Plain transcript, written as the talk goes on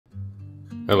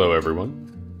Hello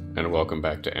everyone, and welcome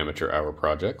back to Amateur Hour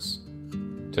Projects.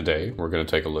 Today we're going to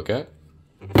take a look at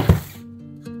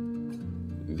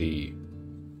the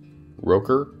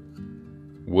Rokr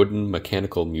wooden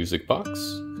mechanical music box,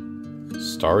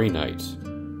 Starry Night.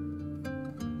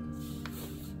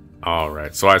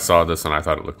 Alright, so I saw this and I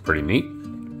thought it looked pretty neat.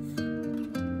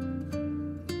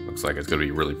 Looks like it's going to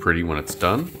be really pretty when it's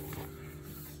done.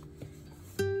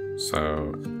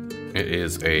 So it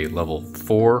is a level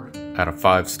 4 out of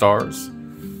 5 stars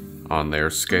on their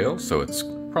scale, so it's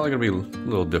probably going to be a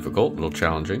little difficult, a little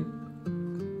challenging.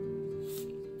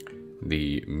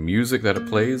 The music that it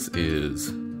plays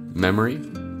is Memory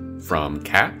from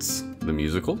Cats, the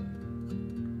musical.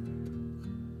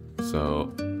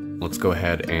 So let's go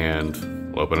ahead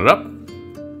and open it up,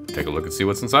 take a look and see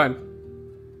what's inside.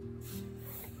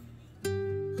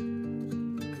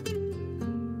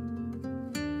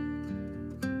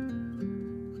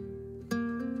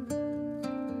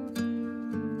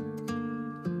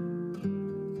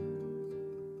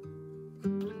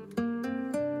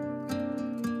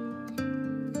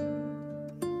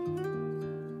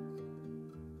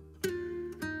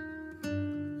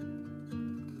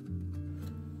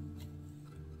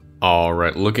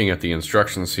 Alright, looking at the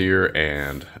instructions here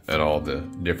and at all the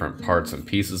different parts and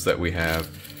pieces that we have,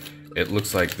 it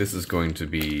looks like this is going to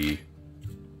be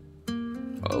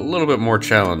a little bit more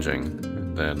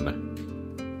challenging than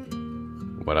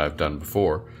what I've done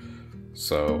before.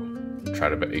 So try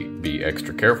to be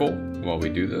extra careful while we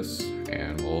do this,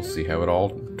 and we'll see how it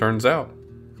all turns out.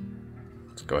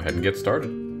 Let's go ahead and get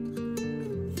started.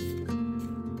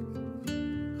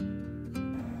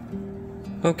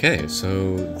 Okay,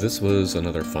 so this was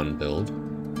another fun build.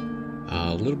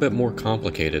 A little bit more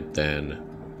complicated than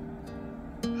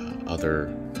other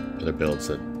builds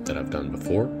that I've done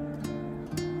before.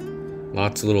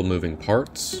 Lots of little moving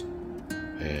parts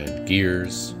and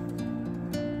gears,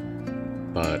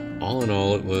 but all in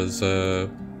all, it was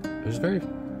very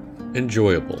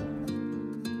enjoyable.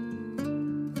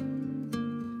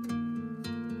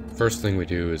 First thing we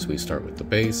do is we start with the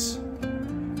base,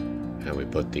 and we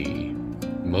put the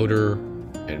motor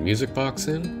and music box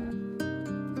in.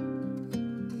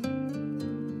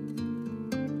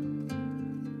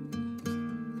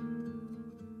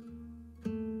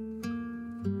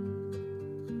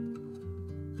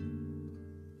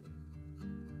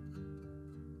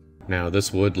 Now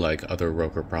this wood, like other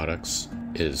Rokr products,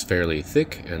 is fairly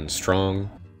thick and strong.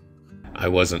 I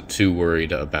wasn't too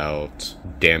worried about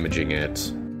damaging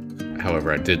it.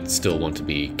 However, I did still want to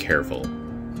be careful,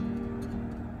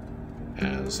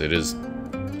 as it is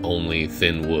only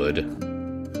thin wood.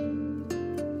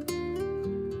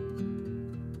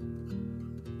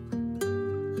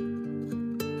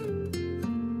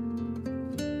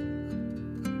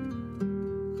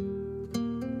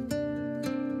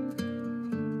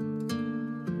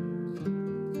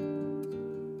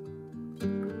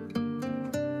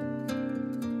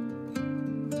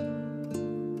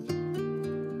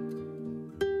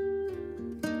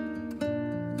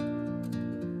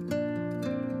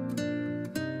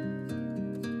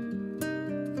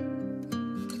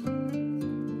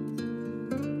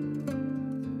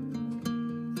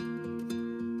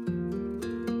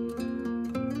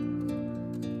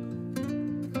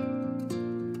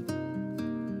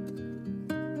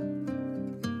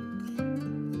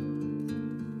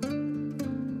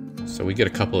 So we get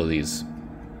a couple of these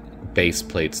base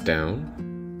plates down.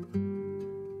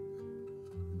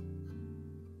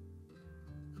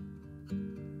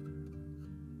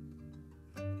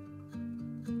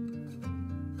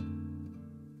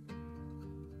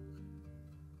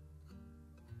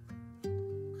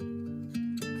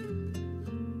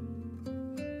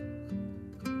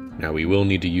 Now we will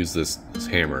need to use this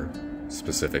hammer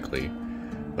specifically.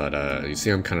 But you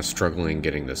see I'm kind of struggling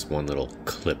getting this one little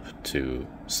clip to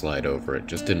slide over. It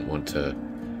just didn't want to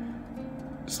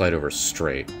slide over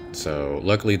straight. So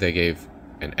luckily they gave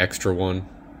an extra one.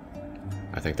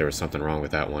 I think there was something wrong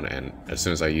with that one, and as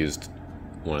soon as I used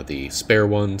one of the spare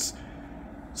ones,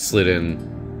 slid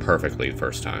in perfectly the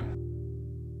first time.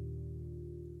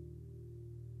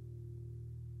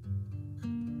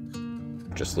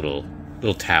 Just a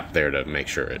little tap there to make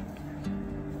sure it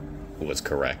was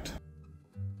correct.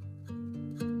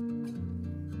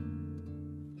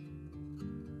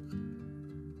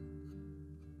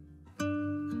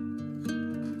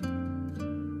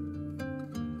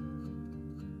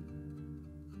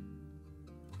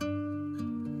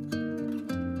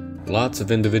 Lots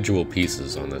of individual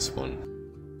pieces on this one.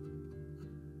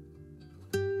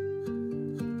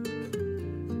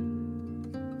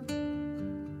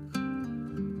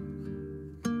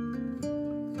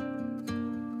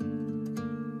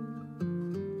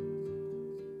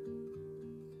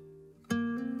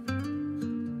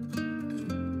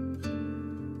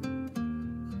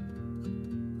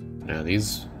 Now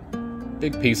these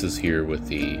big pieces here with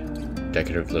the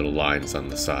decorative little lines on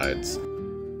the sides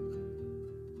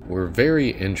were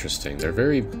very interesting. They're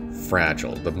very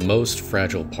fragile, the most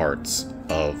fragile parts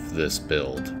of this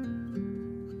build.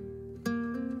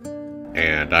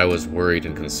 And I was worried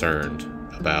and concerned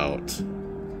about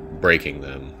breaking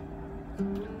them,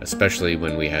 especially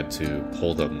when we had to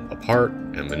pull them apart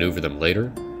and maneuver them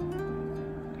later,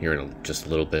 here in just a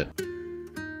little bit.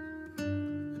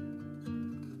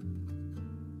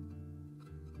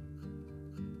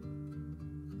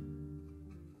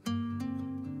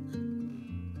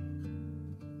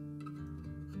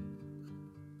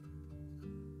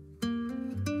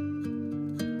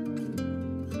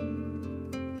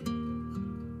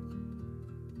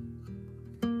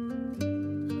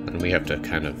 And we have to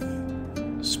kind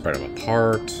of spread them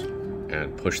apart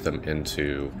and push them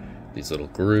into these little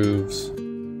grooves.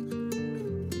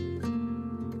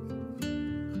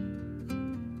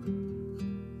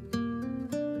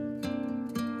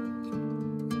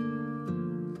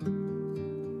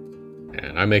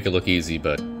 And I make it look easy,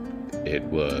 but it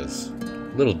was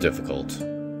a little difficult.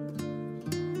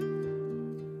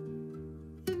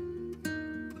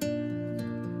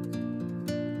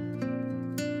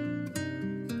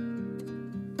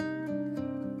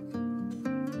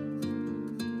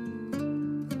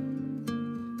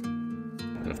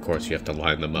 And of course you have to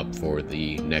line them up for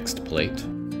the next plate.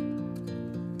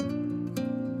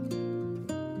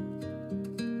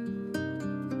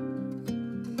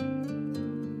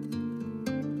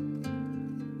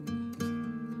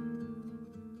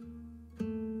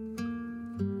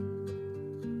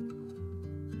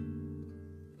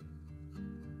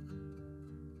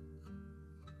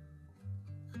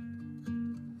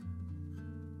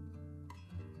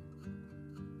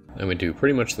 And we do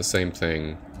pretty much the same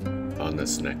thing on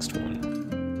this next one.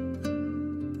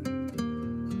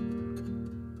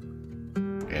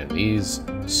 And these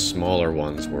smaller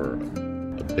ones were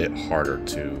a bit harder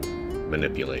to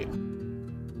manipulate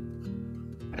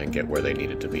and get where they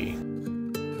needed to be.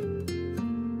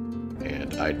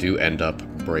 And I do end up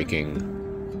breaking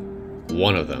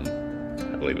one of them.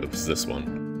 I believe it was this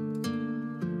one.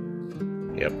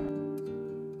 Yep.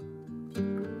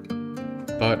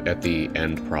 But at the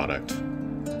end product,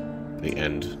 the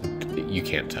end, you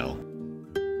can't tell.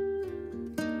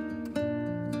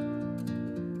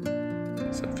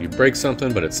 So if you break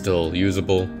something but it's still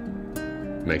usable,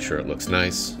 make sure it looks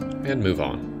nice and move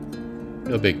on.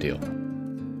 No big deal.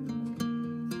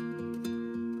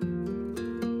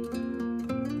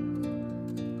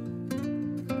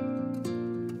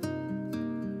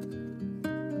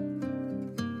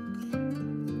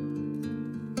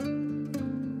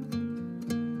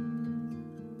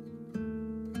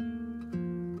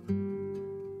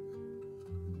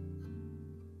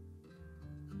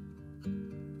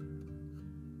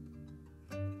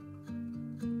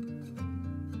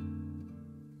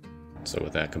 So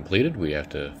with that completed, we have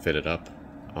to fit it up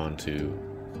onto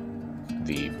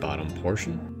the bottom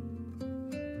portion.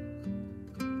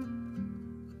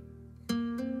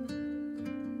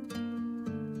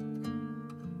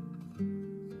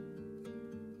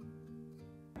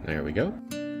 There we go.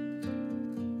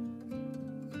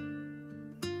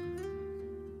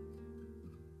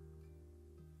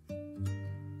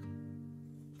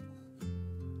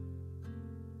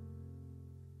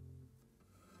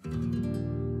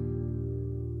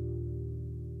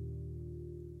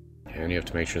 And you have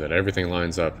to make sure that everything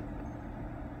lines up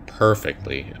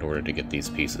perfectly in order to get these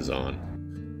pieces on.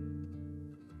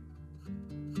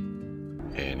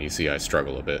 And you see I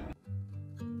struggle a bit.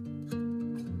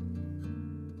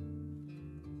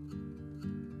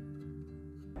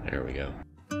 There we go.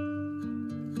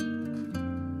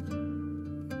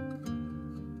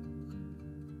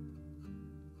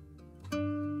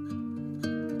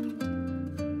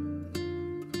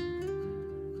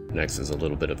 Next is a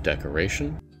little bit of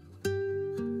decoration.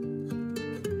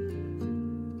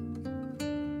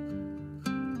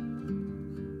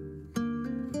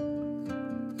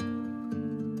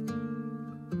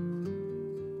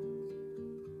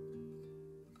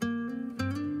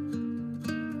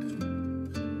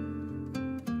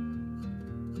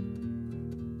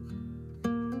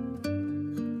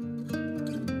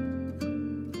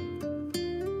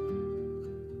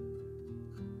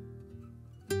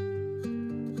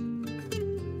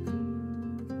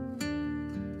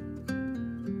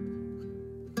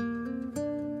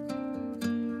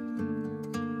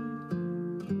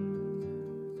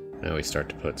 Now we start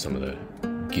to put some of the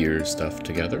gear stuff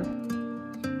together.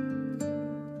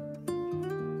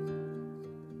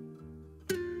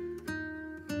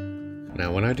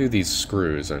 Now when I do these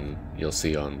screws, and you'll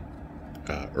see on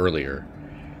earlier,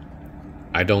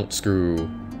 I don't screw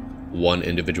one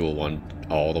individual one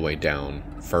all the way down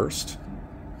first.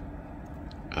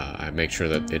 I make sure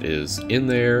that it is in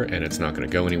there and it's not going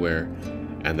to go anywhere.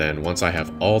 And then once I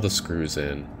have all the screws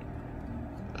in,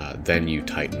 then you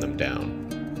tighten them down.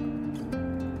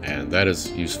 And that is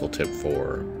a useful tip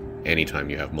for anytime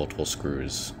you have multiple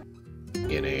screws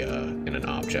in an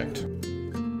object.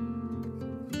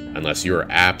 Unless you're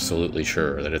absolutely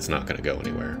sure that it's not going to go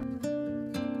anywhere.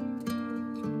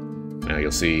 Now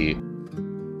you'll see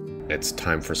it's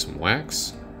time for some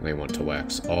wax. They want to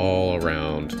wax all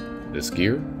around this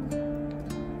gear.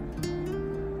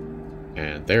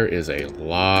 And there is a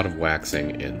lot of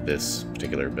waxing in this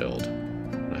particular build.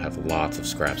 I have lots of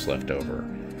scraps left over.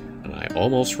 And I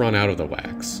almost run out of the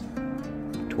wax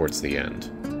towards the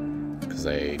end, because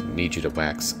they need you to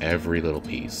wax every little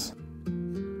piece.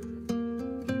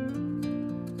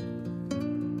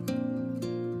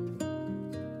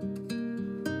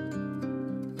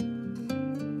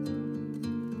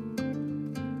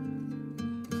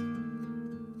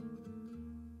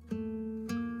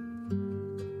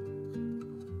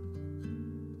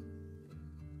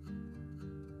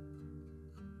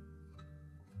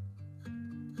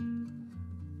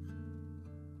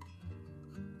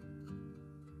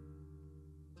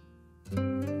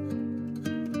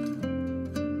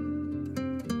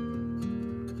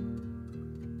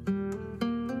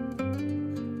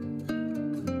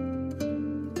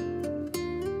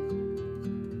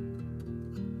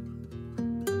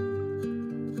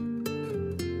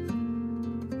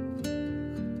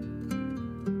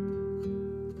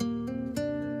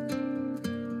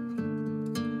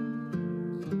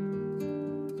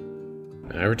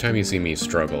 Every time you see me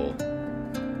struggle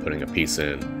putting a piece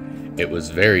in, it was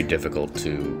very difficult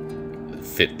to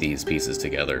fit these pieces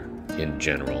together in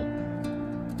general.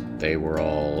 They were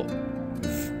all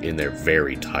in there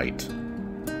very tight,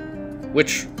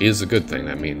 which is a good thing.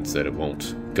 That means that it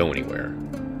won't go anywhere,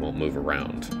 won't move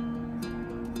around.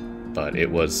 But it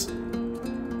was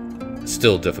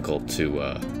still difficult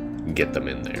to get them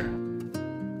in there.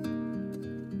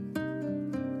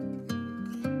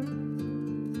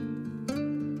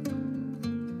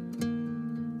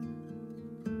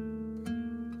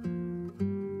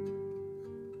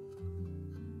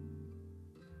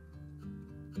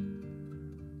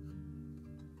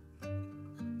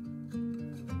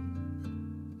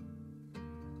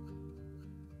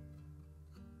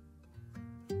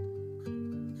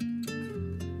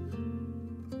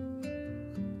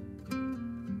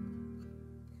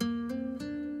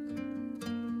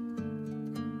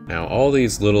 Now all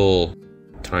these little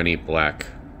tiny black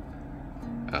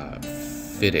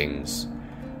fittings,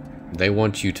 they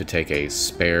want you to take a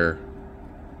spare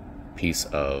piece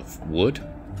of wood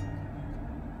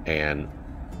and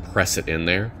press it in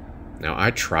there. Now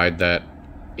I tried that.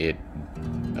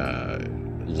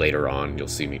 Later on you'll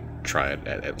see me try it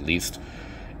at least,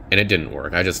 and it didn't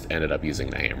work. I just ended up using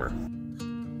the hammer,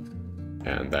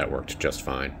 and that worked just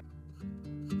fine.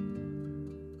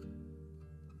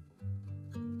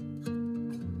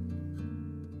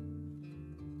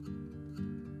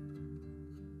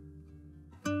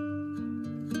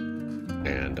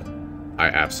 And I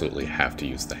absolutely have to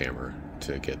use the hammer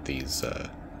to get these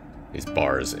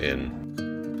bars in.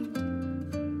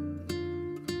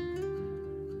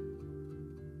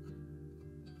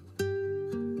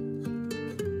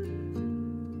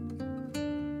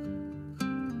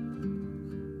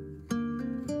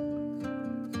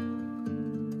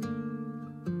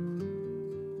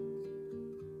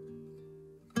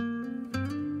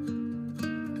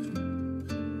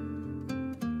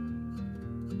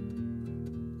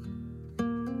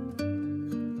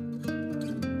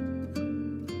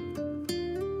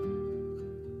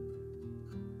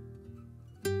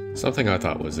 Something I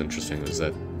thought was interesting was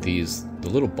that the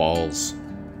little balls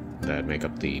that make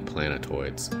up the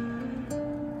planetoids,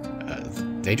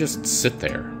 they just sit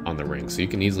there on the ring, so you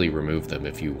can easily remove them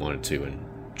if you wanted to and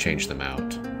change them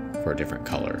out for a different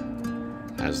color,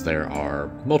 as there are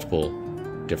multiple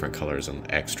different colors and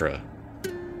extra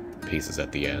pieces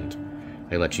at the end.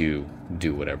 They let you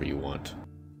do whatever you want.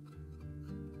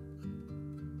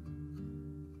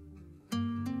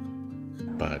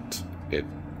 But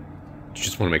you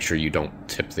just want to make sure you don't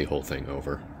tip the whole thing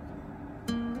over.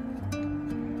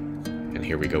 And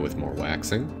here we go with more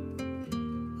waxing.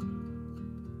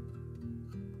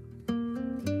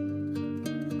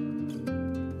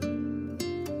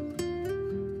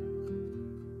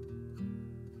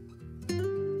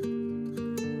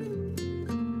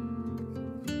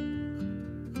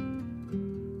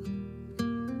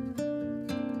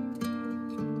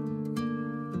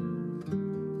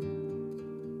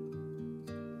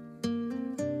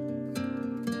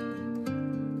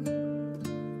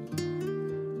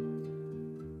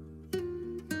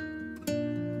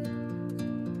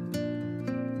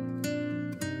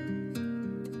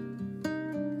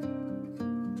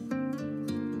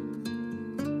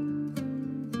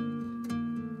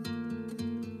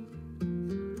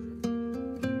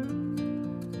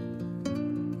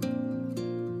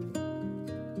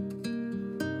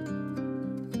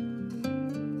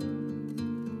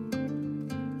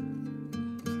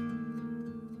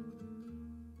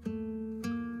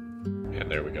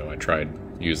 tried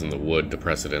using the wood to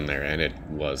press it in there, and it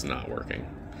was not working.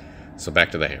 So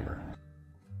back to the hammer.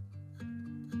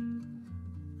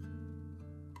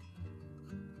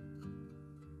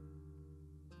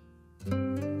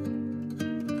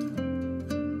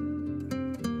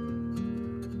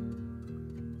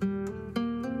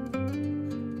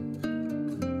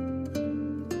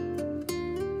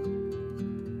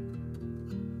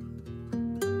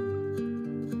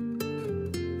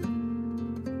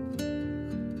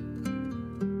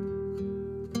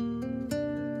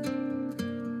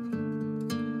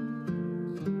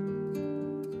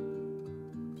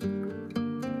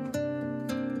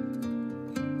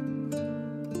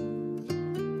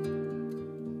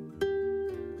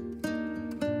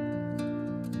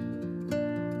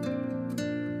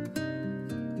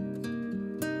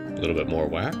 A little bit more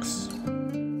wax.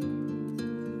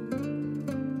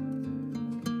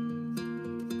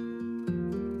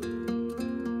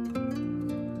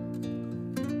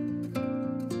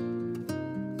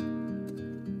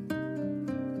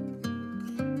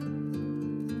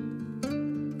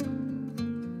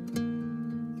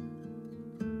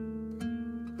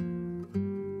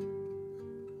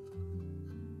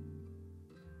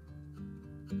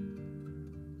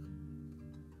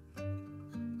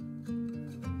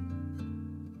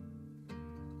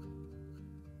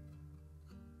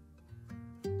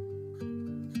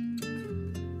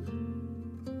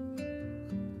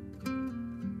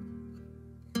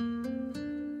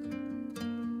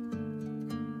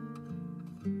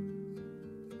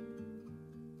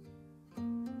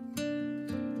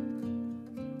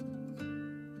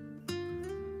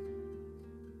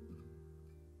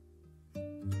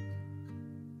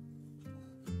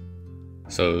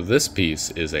 So this piece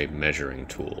is a measuring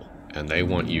tool, and they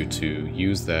want you to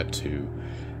use that to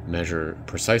measure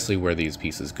precisely where these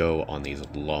pieces go on these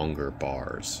longer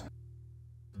bars.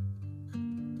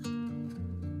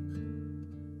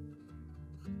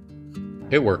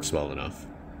 It works well enough,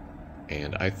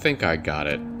 and I think I got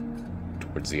it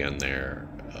towards the end there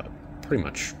pretty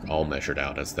much all measured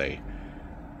out as they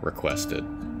requested,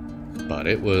 but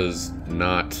it was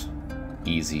not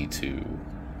easy to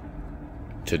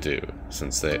do,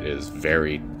 since it is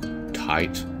very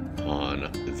tight on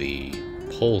the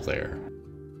pole there.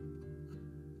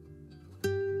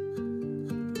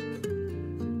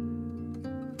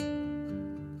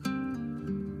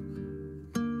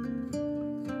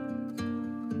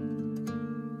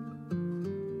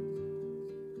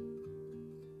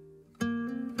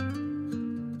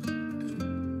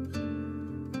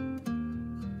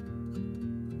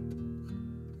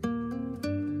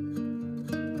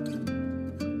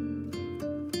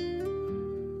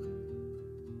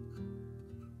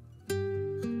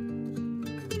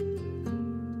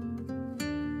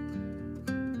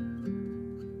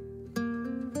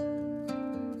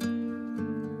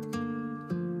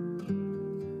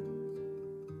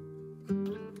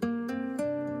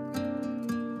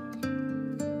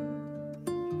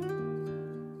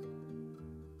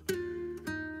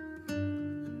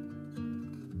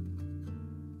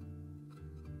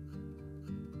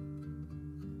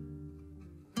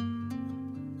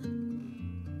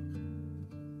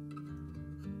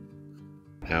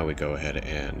 Now we go ahead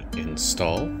and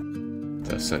install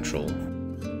the central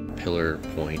pillar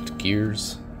point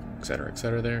gears,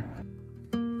 etc. there.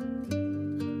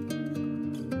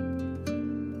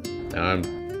 Now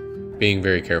I'm being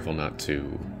very careful not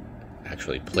to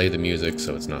actually play the music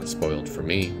so it's not spoiled for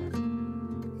me.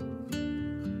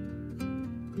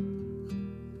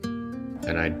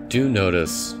 And I do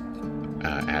notice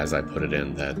as I put it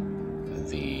in that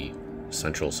the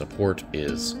central support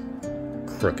is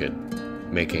crooked,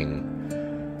 making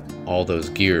all those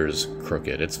gears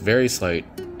crooked. It's very slight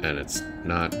and it's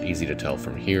not easy to tell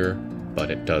from here, but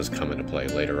it does come into play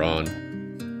later on.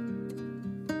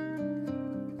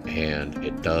 And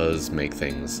it does make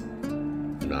things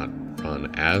not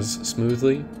run as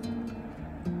smoothly.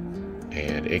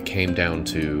 And it came down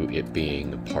to it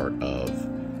being part of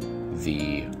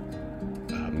the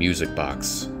music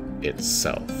box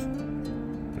itself.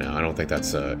 Now, I don't think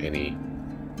that's any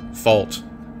fault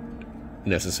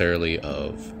necessarily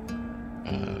of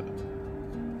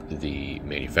the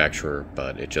manufacturer,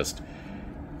 but I just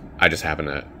happen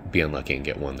to be unlucky and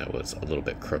get one that was a little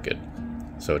bit crooked.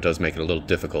 So it does make it a little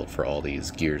difficult for all these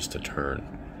gears to turn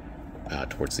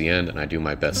towards the end, and I do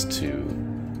my best to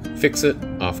fix it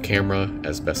off camera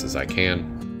as best as I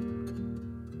can.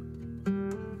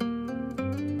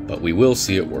 But we will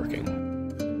see it working.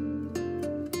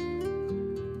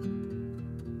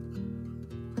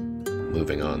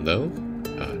 Moving on though,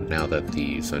 now that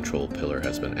the central pillar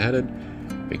has been added,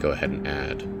 we go ahead and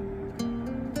add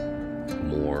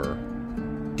more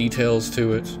details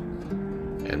to it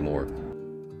and more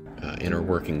inner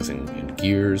workings and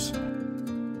gears.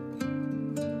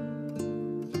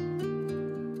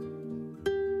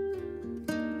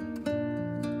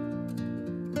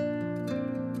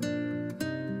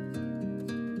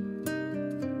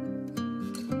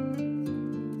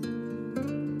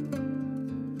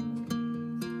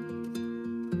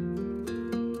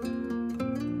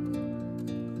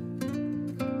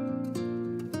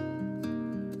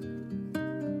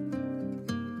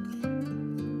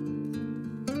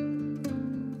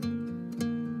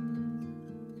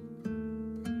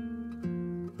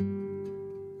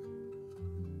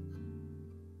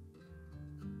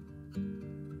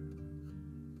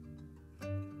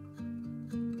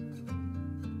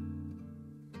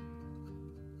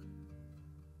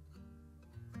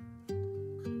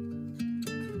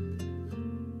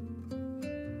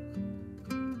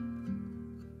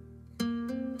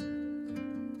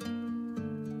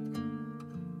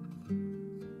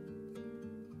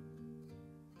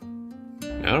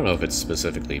 I don't know if it's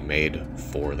specifically made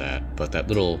for that, but that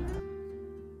little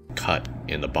cut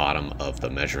in the bottom of the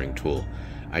measuring tool,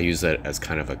 I use that as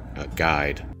kind of a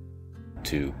guide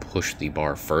to push the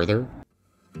bar further.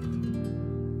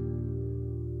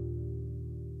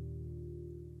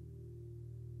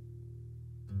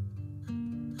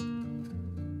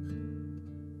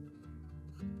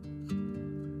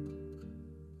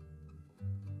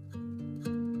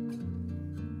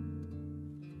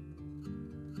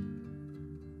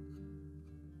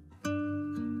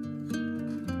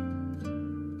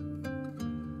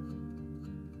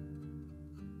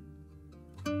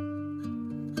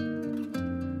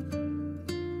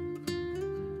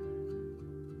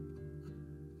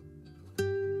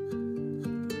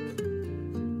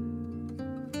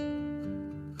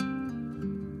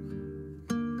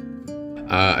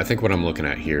 I think what I'm looking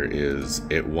at here is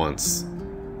it wants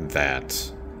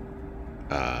that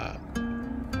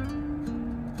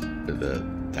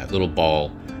that little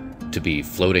ball to be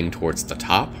floating towards the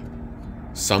top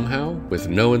somehow, with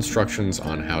no instructions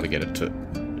on how to get it to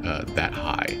that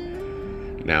high.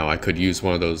 Now, I could use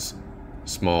one of those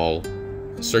small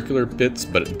circular bits,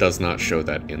 but it does not show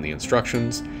that in the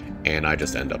instructions, and I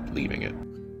just end up leaving it.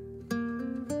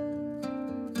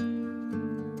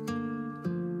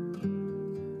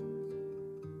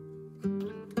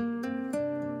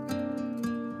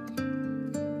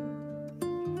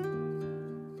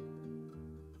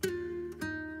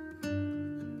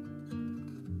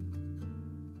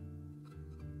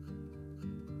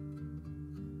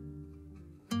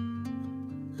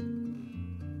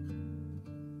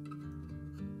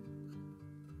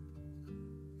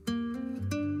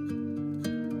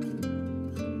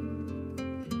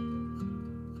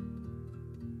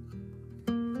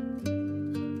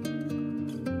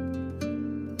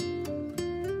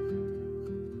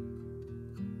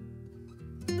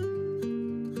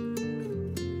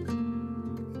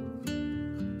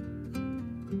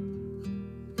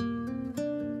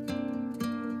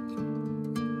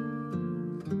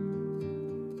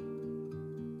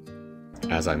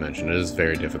 As I mentioned, it is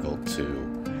very difficult to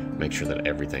make sure that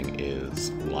everything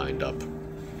is lined up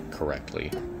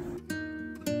correctly,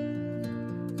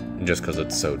 just because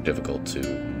it's so difficult to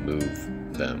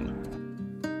move them.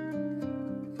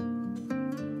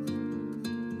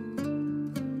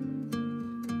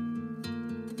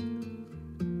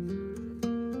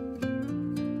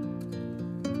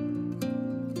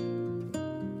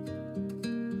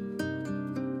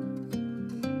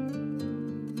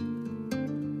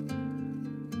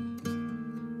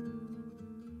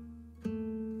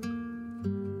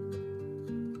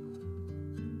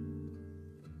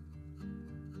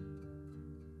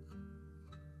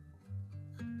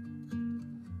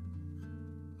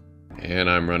 And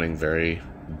I'm running very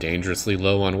dangerously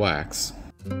low on wax.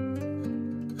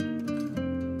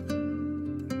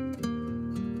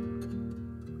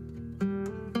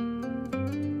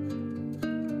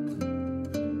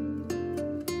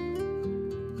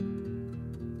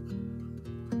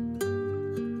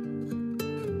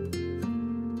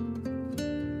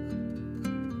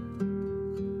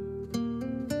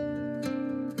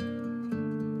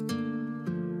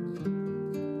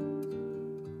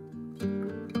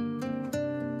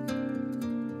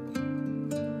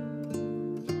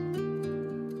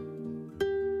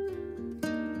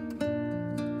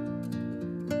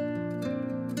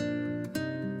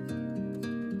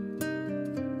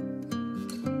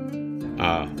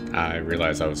 I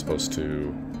realized I was supposed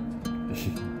to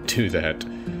do that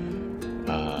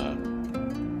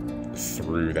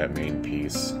through that main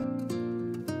piece.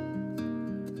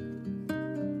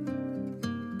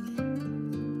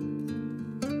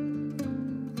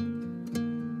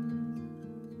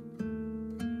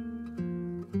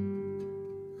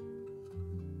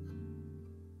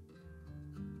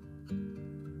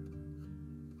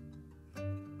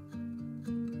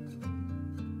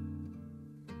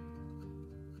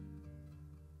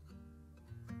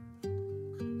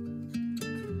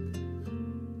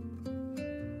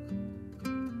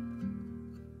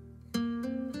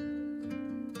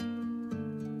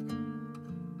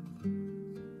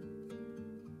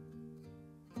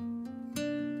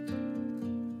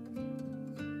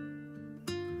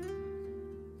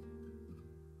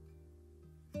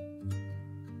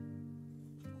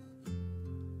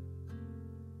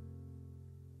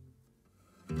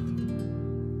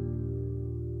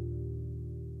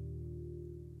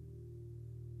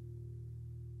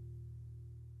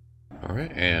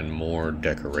 Alright, and more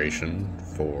decoration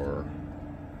for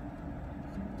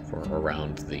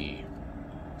around the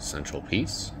central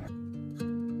piece.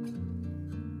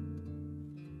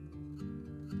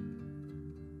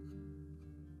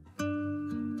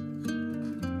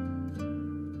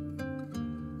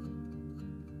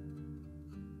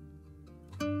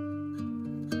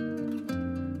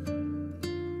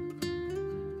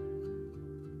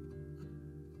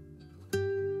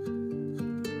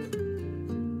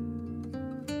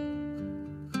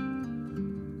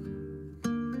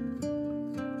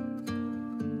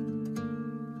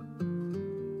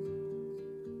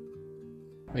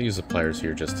 I use the pliers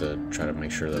here just to try to make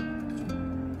sure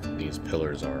that these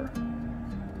pillars are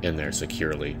in there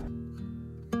securely.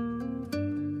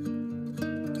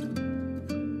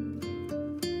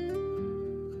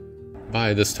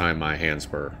 By this time, my hands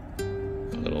were a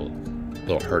little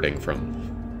hurting from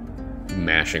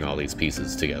mashing all these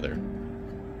pieces together.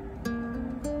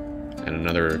 And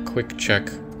another quick check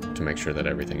to make sure that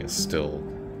everything is still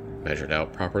measured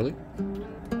out properly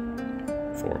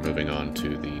before moving on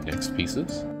to the next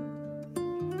pieces.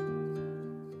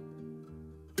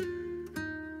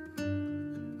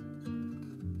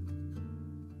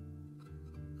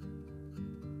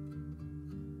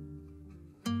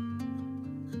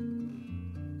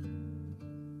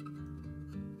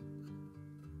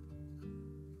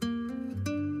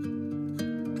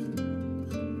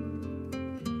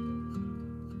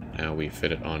 Now we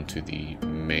fit it onto the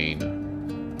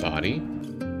main body.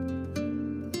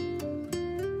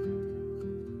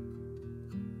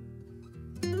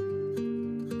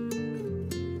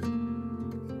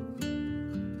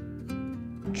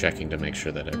 Checking to make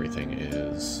sure that everything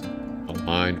is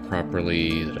aligned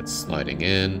properly, that it's sliding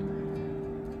in.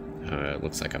 It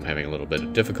looks like I'm having a little bit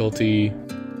of difficulty.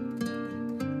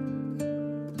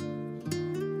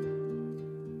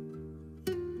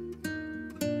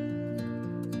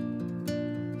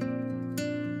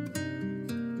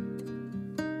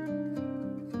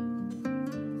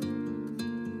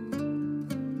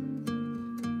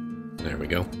 There we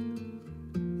go.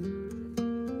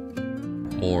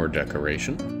 More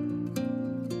decoration.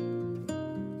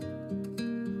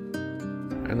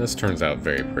 And this turns out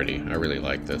very pretty. I really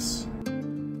like this.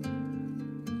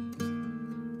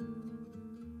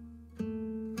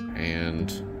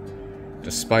 And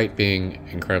despite being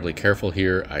incredibly careful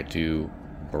here, I do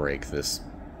break this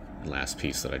last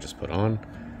piece that I just put on.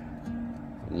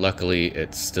 Luckily,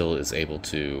 it still is able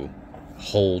to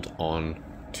hold on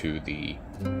to the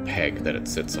peg that it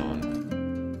sits on.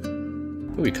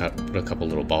 We put a couple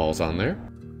little balls on there.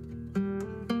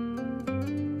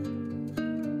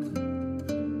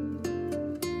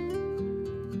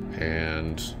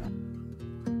 And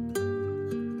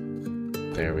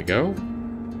there we go.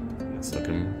 It's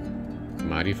looking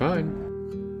mighty fine.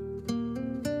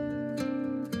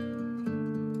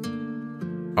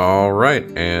 All right,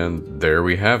 and there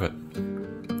we have it.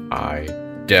 I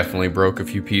definitely broke a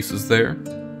few pieces there,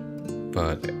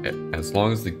 but as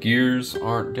long as the gears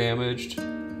aren't damaged,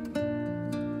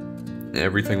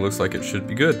 everything looks like it should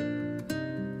be good.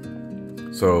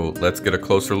 So let's get a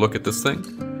closer look at this thing,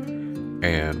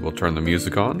 and we'll turn the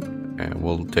music on, and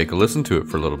we'll take a listen to it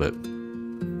for a little bit.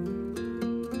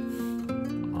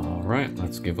 All right,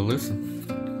 let's give a listen.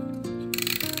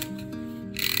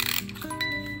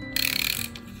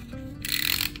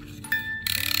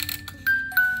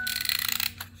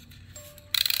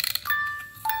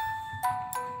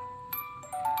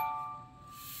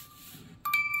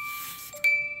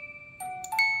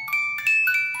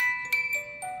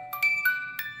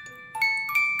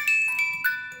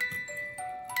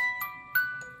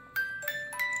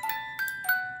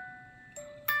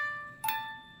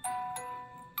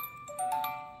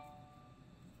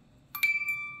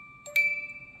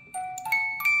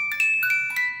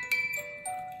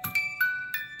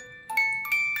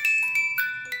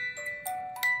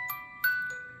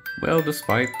 Well,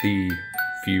 despite the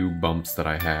few bumps that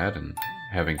I had and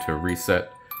having to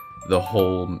reset the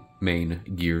whole main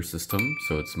gear system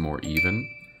so it's more even,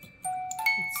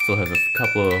 it still has a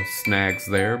couple of snags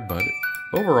there, but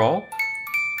overall,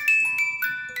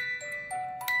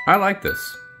 I like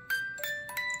this.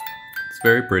 It's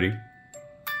very pretty.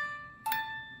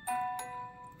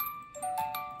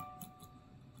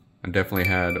 I definitely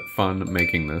had fun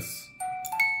making this.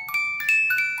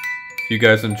 If you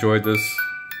guys enjoyed this,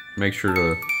 make sure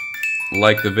to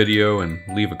like the video and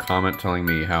leave a comment telling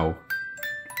me how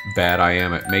bad I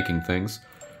am at making things,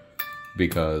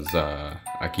 because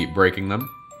I keep breaking them.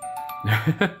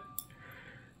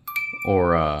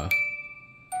 Or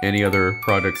any other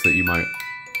projects that you might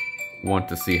want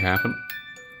to see happen.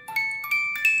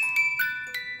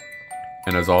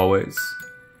 And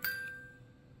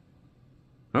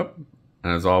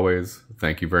as always,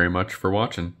 thank you very much for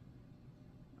watching.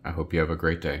 I hope you have a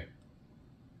great day.